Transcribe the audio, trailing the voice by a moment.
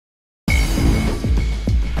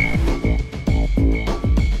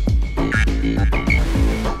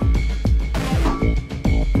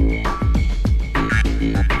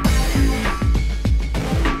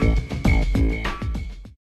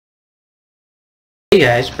Hey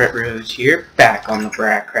guys, Brett Rose here, back on the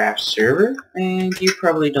Bratcraft server, and you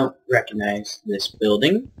probably don't recognize this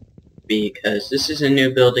building, because this is a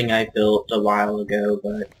new building I built a while ago,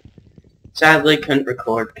 but sadly couldn't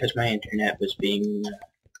record because my internet was being a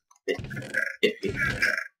bit iffy.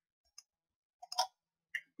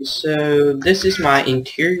 So this is my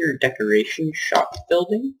interior decoration shop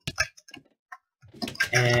building,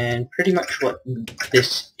 and pretty much what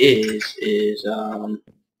this is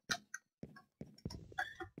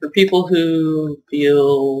for people who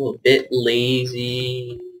feel a bit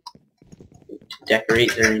lazy to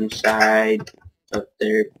decorate their inside of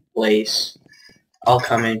their place, I'll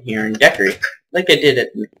come in here and decorate. Like I did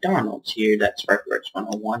at McDonald's here, that Sparkworks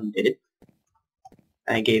 101 did.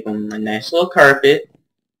 I gave them a nice little carpet,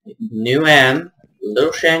 new a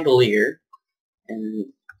little chandelier, and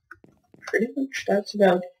pretty much that's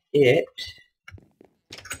about it.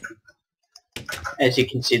 As you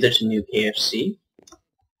can see, there's a new KFC.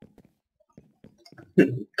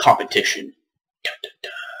 Competition.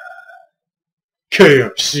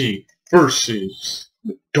 KFC versus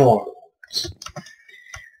McDonald's.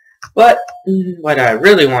 But what I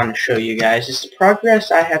really want to show you guys is the progress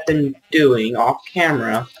I have been doing off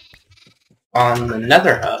camera on the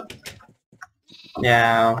Nether Hub.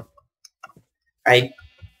 Now, I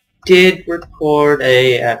did record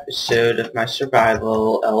a episode of my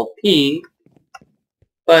survival LP,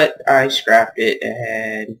 but I scrapped it,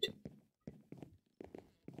 and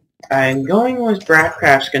I'm going with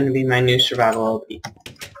Bratcraft's going to be my new survival LP.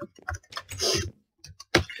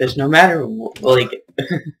 Because no matter what, like,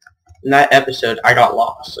 in that episode, I got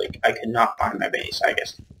lost. Like, I could not find my base. I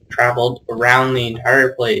guess traveled around the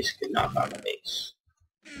entire place, could not find my base.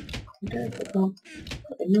 Where did I put them?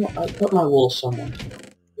 I know I put my wool somewhere.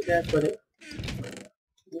 Where did I put it?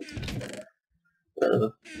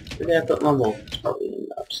 Where did I put my wool? It's probably in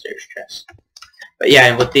the upstairs chest. But yeah,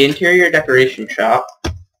 and with the interior decoration shop,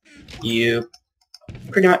 you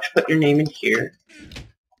pretty much put your name in here,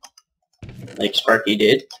 like Sparky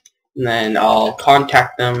did, and then I'll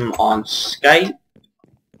contact them on Skype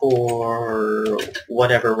or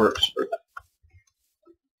whatever works for them.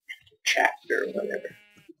 Chat or whatever.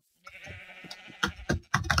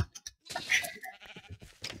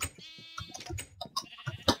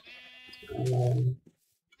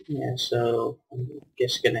 Yeah, so I'm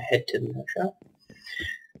just gonna head to the shop.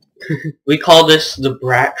 We call this the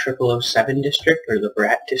Brat 007 district, or the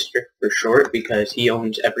Brat district for short, because he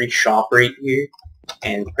owns every shop right here,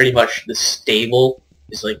 and pretty much the stable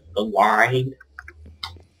is like the line.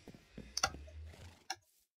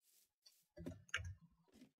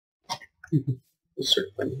 It's sort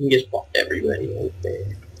of funny. He just bought everybody out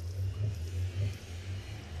there.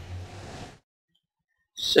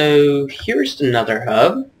 So here's the Nether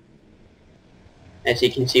Hub. As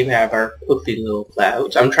you can see, we have our poofy little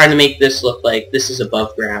clouds. I'm trying to make this look like this is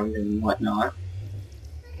above ground and whatnot.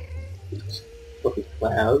 Poofy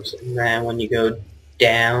clouds. And then when you go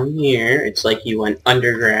down here, it's like you went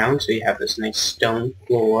underground, so you have this nice stone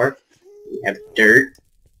floor. You have dirt.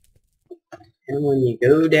 And when you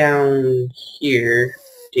go down here,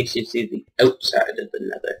 it takes you to the outside of the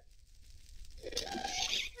Nether.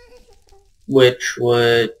 Which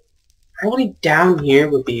would... probably down here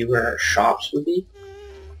would be where our shops would be.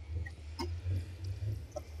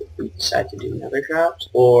 If we decide to do Nether shops.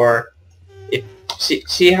 Or, if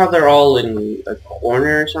see how they're all in a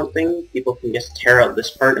corner or something? People can just tear out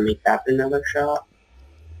this part and make that the Nether shop.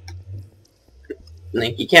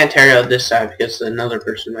 Like, you can't tear out this side because another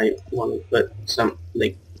person might want to put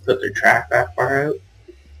put their track that far out.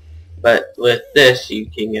 But with this, you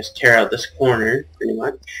can just tear out this corner, pretty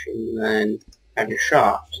much, and then have your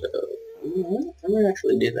shop. So, I'm going to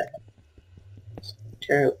actually do that. Let's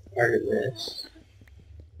tear out part of this.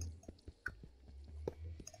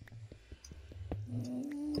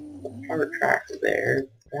 Put power track there,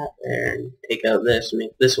 that there, and take out this, and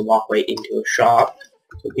make this a walkway into a shop,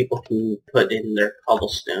 so people can put in their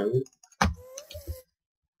cobblestone.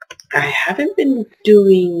 I haven't been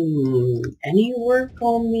doing any work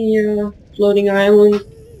on the floating island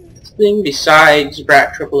thing besides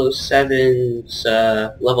Brat 007's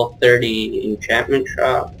level 30 enchantment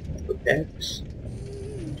shop with Dex.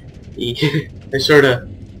 I sort of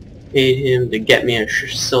paid him to get me a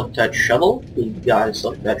silk touch shovel. He got a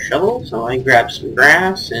silk touch shovel, so I grabbed some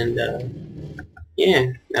grass, and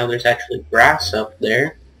yeah, now there's actually grass up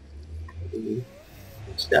there and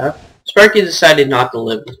stuff. Sparky decided not to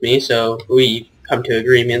live with me, so we come to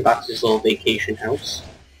agreement. That's his little vacation house.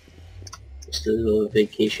 Just a little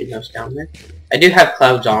vacation house down there. I do have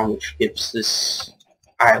clouds on, which gives this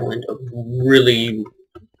island a really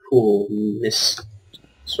cool mist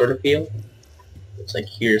sort of feel. It's like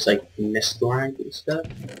here's like mist lines and stuff.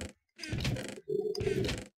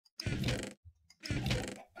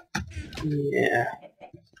 Yeah,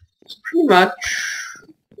 it's pretty much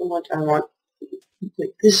what I want.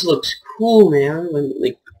 Like, this looks cool, man.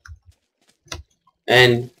 Like,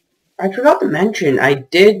 and I forgot to mention, I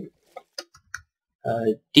did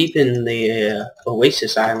deepen the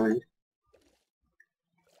Oasis Island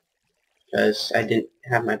because I didn't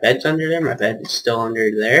have my beds under there. My bed is still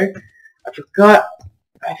under there. I forgot.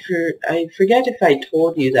 I forget if I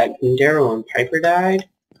told you that Gundero and Piper died.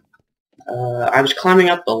 I was climbing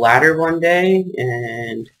up the ladder one day,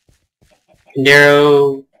 and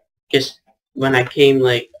Gundero just when I came,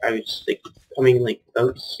 like, I was like coming like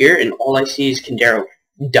out here, and all I see is Gundero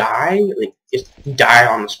die, like just die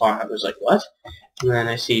on the spot. I was like, what? And then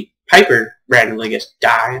I see Piper randomly just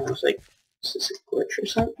die, and I was like, is this a glitch or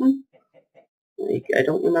something? Like, I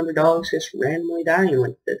don't remember dogs just randomly dying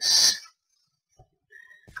like this.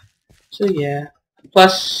 So yeah.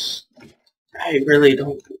 Plus, I really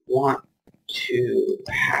don't want to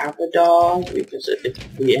have a dog, because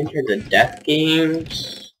if we enter the death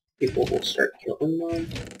games, people will start killing them.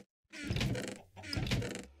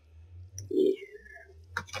 Yeah.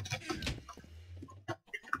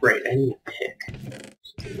 Right, I need to pick.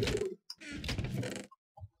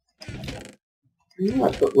 I know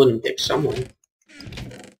I put wooden pick somewhere.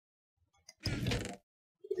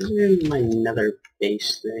 Is there my nether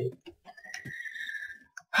base thing?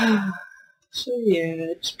 So yeah,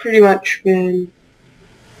 it's pretty much been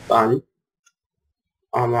fun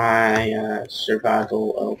on my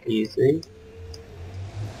survival LP thing.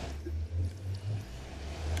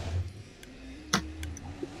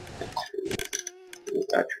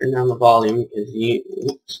 I turned down the volume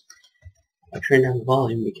because I turned down the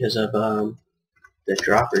volume because of the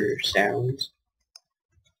dropper sounds.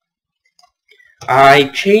 I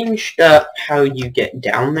changed up how you get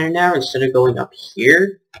down there now. Instead of going up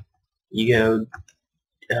here, you go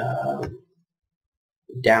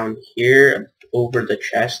down here over the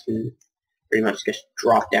chest and pretty much just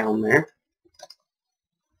drop down there.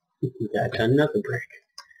 We got another brick.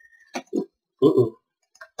 Ooh.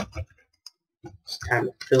 It's time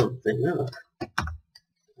to fill the thing up.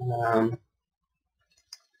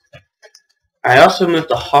 I also moved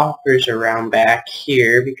the hoppers around back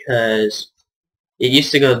here because it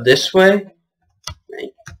used to go this way.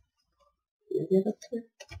 Like, can I get up there?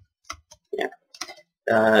 Yeah.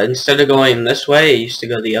 Instead of going this way, it used to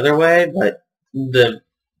go the other way, but the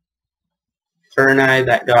Ferni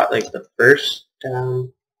that got like the first,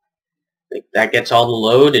 like that gets all the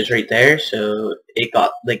load is right there, so it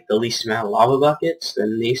got like the least amount of lava buckets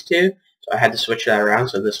than these two. So I had to switch that around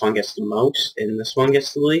so this one gets the most and this one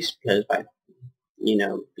gets the least, because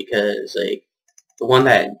because like the one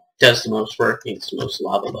that does the most work needs the most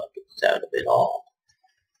lava buckets out of it all.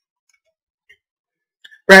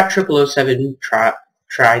 Bratcraft S1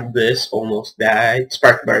 tried this, almost died.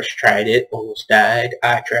 Sparkbars tried it, almost died.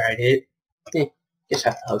 I tried it. Just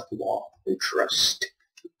have to hug the wall and trust.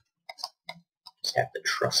 Just have to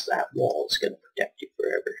trust that wall is going to protect you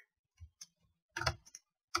forever.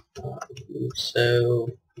 So,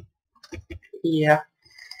 yeah.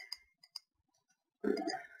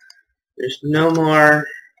 There's no more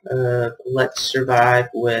Let's Survive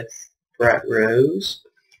with Brett Rose.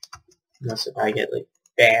 Unless if I get like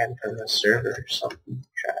banned from the server or something.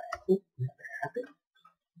 Never happened.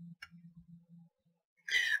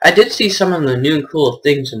 I did see some of the new cool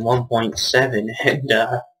things in 1.7 and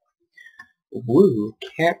woo,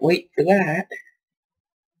 can't wait for that.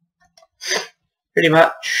 Pretty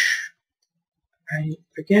much, I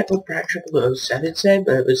forget what Bratcraft S1 said,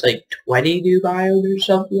 but it was like 20 new biomes or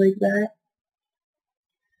something like that.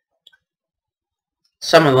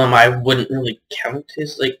 Some of them I wouldn't really count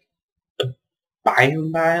as like a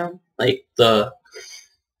biome. Like the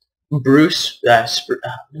Bruce,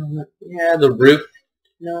 the roof.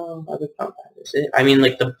 No, I would count that as it. I mean,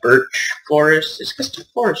 like the birch forest. It's just a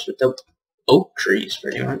forest with the oak trees,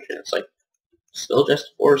 pretty much. And it's like still just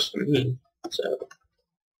a forest to me. So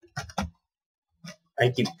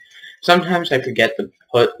sometimes I forget to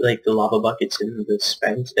put like the lava buckets in the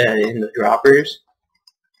in the droppers,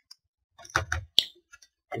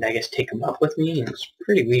 and I guess take them up with me, and it's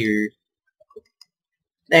pretty weird.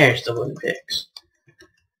 There's the wooden picks.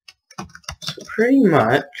 So pretty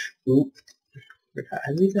much,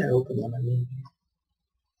 I leave that open when I'm in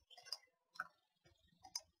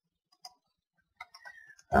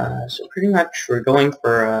here. So pretty much we're going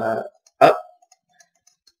for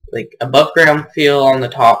like above ground feel on the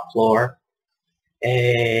top floor,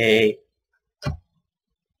 I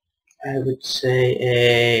would say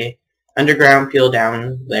a underground feel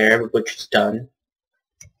down there, which is done.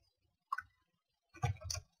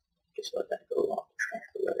 Just let that go off track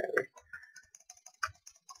or whatever.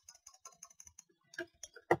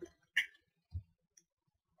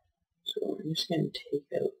 So I'm just going to take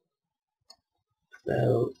out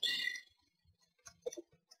about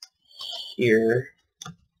here,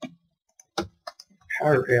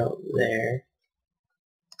 power rail there.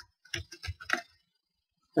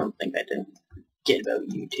 Don't think I didn't get about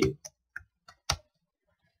YouTube.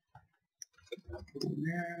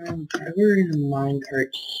 Now, we're in a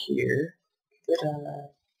minecart here.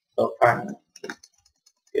 Oh, finally.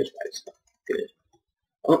 Here's why it's not good.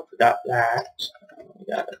 Oh, forgot that. We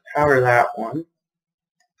gotta power that one.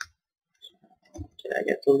 Did I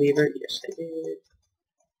get the lever? Yes, I did.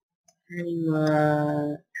 Pretty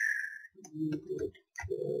much.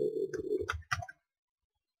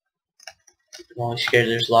 I'm always scared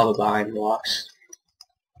there's lava behind blocks.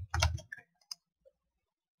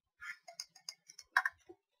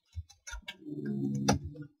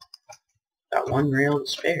 Got one rail to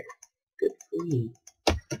spare. Good for me.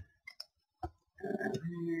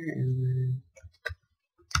 And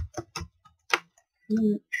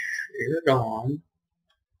then you're gone.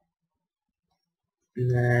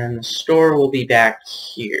 And then the store will be back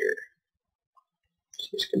here. So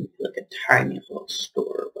it's gonna be like a tiny little store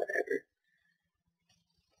or whatever.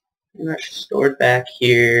 And that's stored back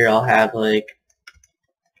here. I'll have like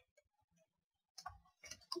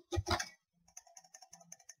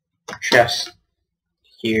chest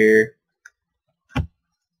here.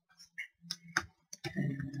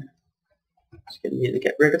 And it's gonna be to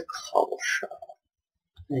get rid of cobble shop.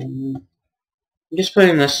 And I'm just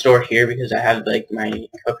putting this store here because I have like my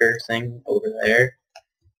cooker thing over there.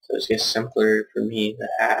 So it's just simpler for me to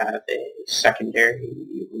have a secondary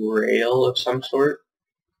rail of some sort.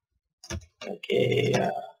 Like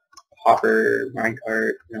a hopper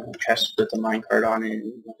minecart, chest with a minecart on it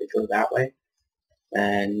and let it go that way.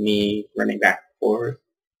 And me running back and forth.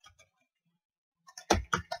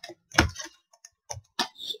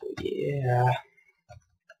 So yeah.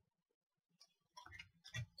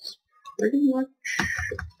 That's pretty much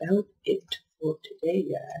about it for today,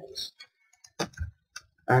 guys.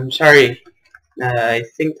 I'm sorry. I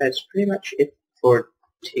think that's pretty much it for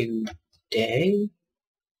today.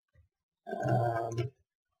 I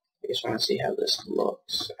just want to see how this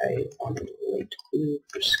looks. I wanted light blue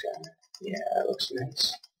for sky. Yeah, it looks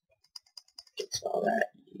nice. Gets all that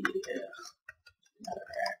other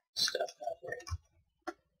stuff out there.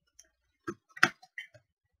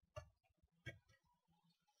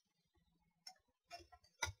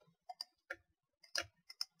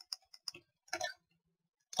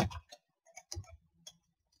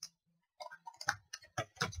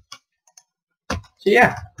 So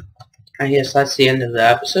yeah, I guess that's the end of the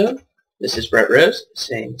episode. This is Brett Rose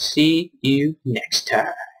saying see you next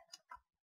time.